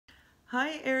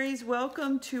Hi Aries,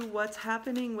 welcome to What's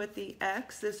Happening with the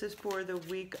Ex. This is for the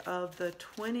week of the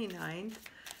 29th.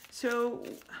 So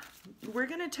we're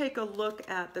going to take a look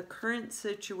at the current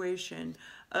situation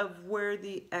of where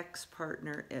the ex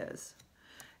partner is.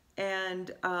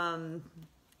 And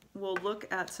we'll look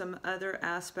at some other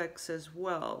aspects as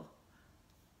well.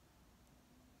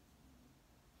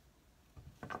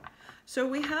 So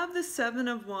we have the Seven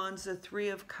of Wands, the Three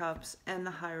of Cups, and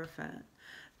the Hierophant.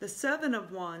 The Seven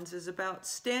of Wands is about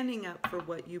standing up for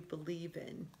what you believe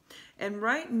in. And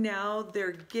right now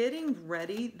they're getting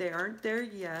ready. They aren't there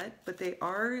yet, but they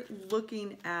are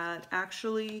looking at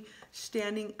actually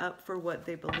standing up for what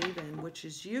they believe in, which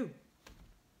is you.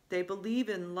 They believe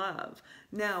in love.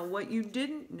 Now, what you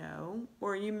didn't know,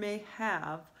 or you may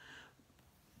have,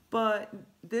 but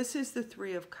this is the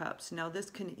Three of Cups. Now, this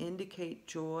can indicate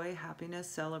joy, happiness,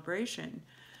 celebration.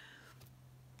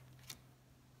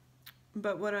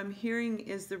 But what I'm hearing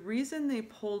is the reason they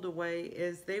pulled away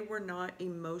is they were not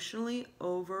emotionally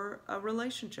over a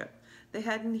relationship. They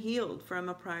hadn't healed from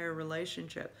a prior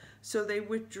relationship, so they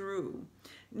withdrew.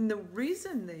 And the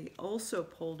reason they also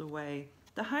pulled away,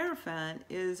 the Hierophant,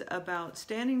 is about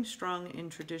standing strong in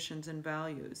traditions and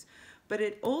values. But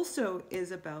it also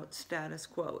is about status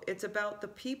quo. It's about the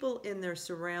people in their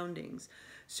surroundings.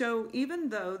 So even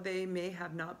though they may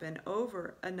have not been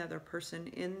over another person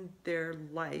in their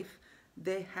life,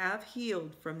 they have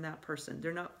healed from that person.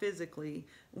 They're not physically,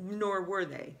 nor were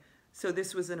they. So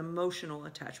this was an emotional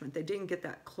attachment. They didn't get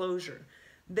that closure.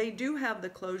 They do have the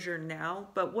closure now,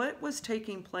 but what was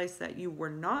taking place that you were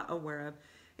not aware of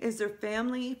is their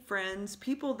family, friends,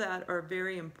 people that are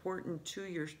very important to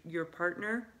your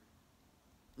partner,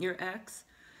 your ex.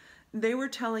 They were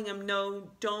telling him, no,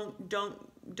 don't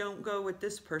go with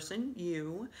this person,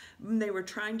 you. They were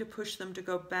trying to push them to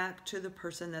go back to the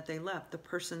person that they left, the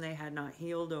person they had not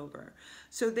healed over.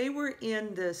 So they were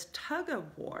in this tug of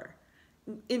war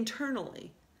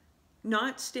internally,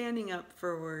 not standing up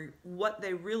for what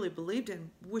they really believed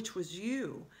in, which was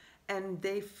you. And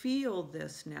they feel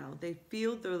this now. They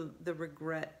feel the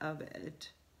regret of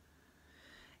it.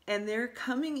 And they're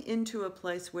coming into a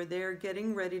place where they're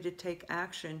getting ready to take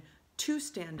action to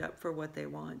stand up for what they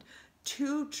want,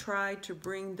 to try to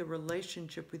bring the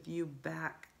relationship with you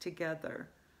back together.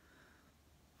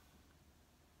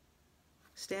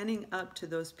 Standing up to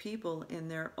those people in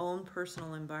their own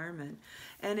personal environment.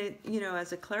 And it, you know,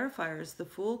 as a clarifier, is the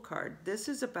Fool card. This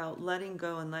is about letting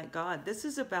go and let God. This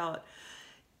is about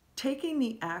taking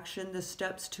the action, the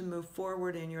steps to move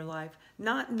forward in your life,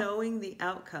 not knowing the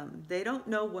outcome. They don't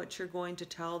know what you're going to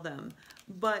tell them,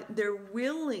 but they're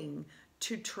willing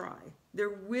to try. They're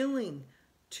willing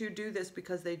to do this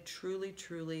because they truly,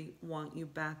 truly want you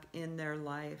back in their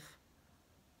life.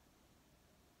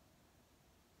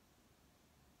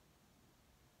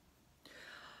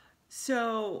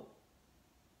 So,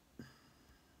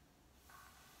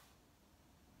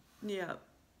 yeah.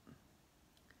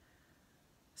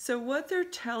 So what they're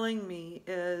telling me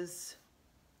is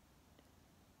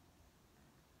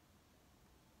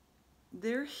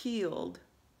they're healed.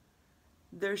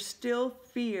 There's still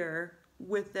fear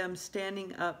with them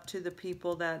standing up to the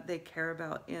people that they care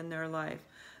about in their life,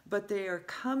 but they are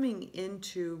coming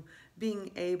into being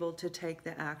able to take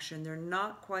the action. They're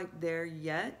not quite there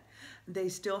yet. They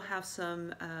still have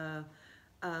some,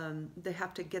 they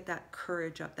have to get that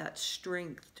courage up, that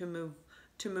strength to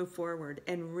move forward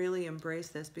and really embrace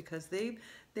this, because they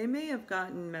may have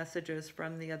gotten messages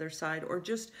from the other side, or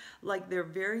just like they're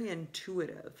very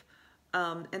intuitive.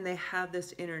 And they have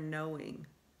this inner knowing.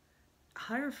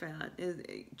 Hierophant,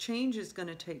 change is going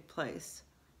to take place.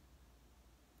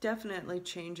 Definitely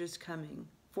change is coming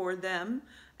for them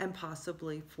and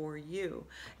possibly for you.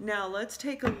 Now let's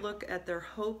take a look at their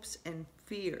hopes and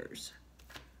fears.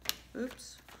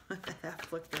 Oops, that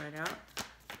flipped right out.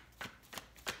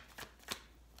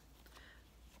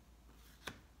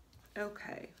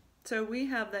 Okay, so we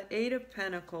have the Eight of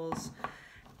Pentacles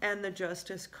and the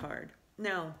Justice card.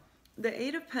 Now, the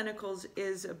Eight of Pentacles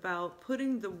is about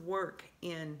putting the work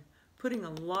in, putting a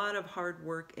lot of hard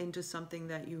work into something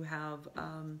that you have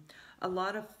a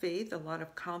lot of faith, a lot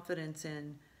of confidence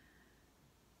in.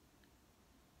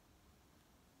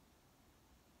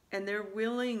 And they're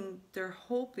willing, they're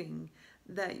hoping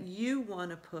that you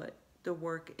want to put the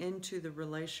work into the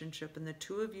relationship, and the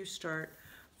two of you start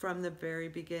from the very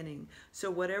beginning.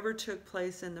 So whatever took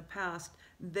place in the past,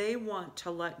 they want to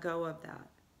let go of that,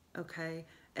 okay?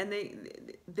 And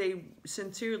they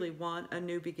sincerely want a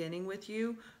new beginning with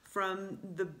you from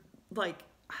the, like,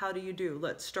 how do you do?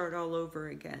 Let's start all over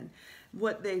again.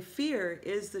 What they fear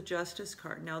is the Justice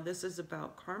card. Now, this is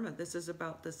about karma. This is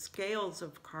about the scales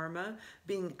of karma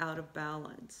being out of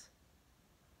balance.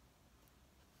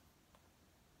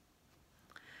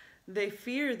 They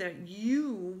fear that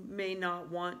you may not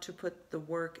want to put the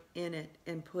work in it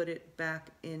and put it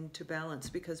back into balance,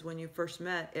 because when you first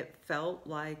met, it felt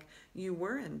like you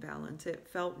were in balance. It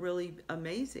felt really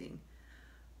amazing.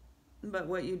 But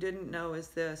what you didn't know is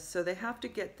this. So they have to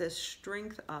get this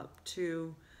strength up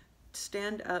to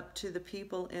stand up to the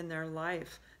people in their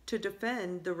life to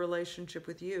defend the relationship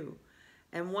with you.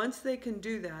 And once they can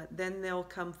do that, then they'll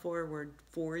come forward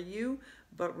for you.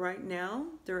 But right now,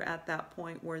 they're at that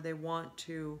point where they want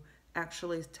to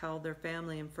actually tell their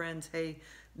family and friends, hey,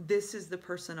 this is the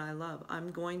person I love.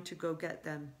 I'm going to go get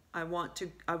them. I want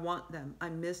them. I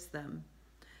miss them.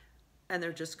 And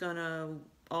they're just gonna,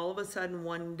 all of a sudden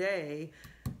one day,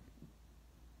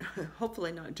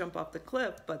 hopefully not jump off the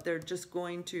cliff, but they're just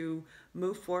going to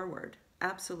move forward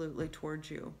absolutely towards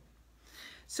you.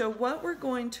 So what we're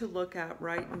going to look at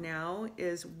right now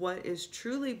is what is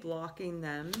truly blocking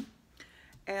them.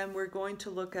 And we're going to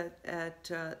look at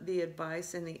the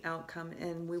advice and the outcome.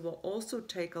 And we will also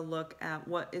take a look at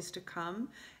what is to come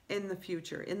in the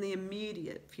future, in the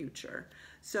immediate future.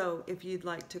 So if you'd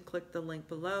like to click the link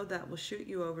below, that will shoot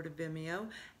you over to Vimeo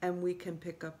and we can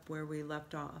pick up where we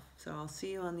left off. So I'll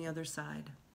see you on the other side.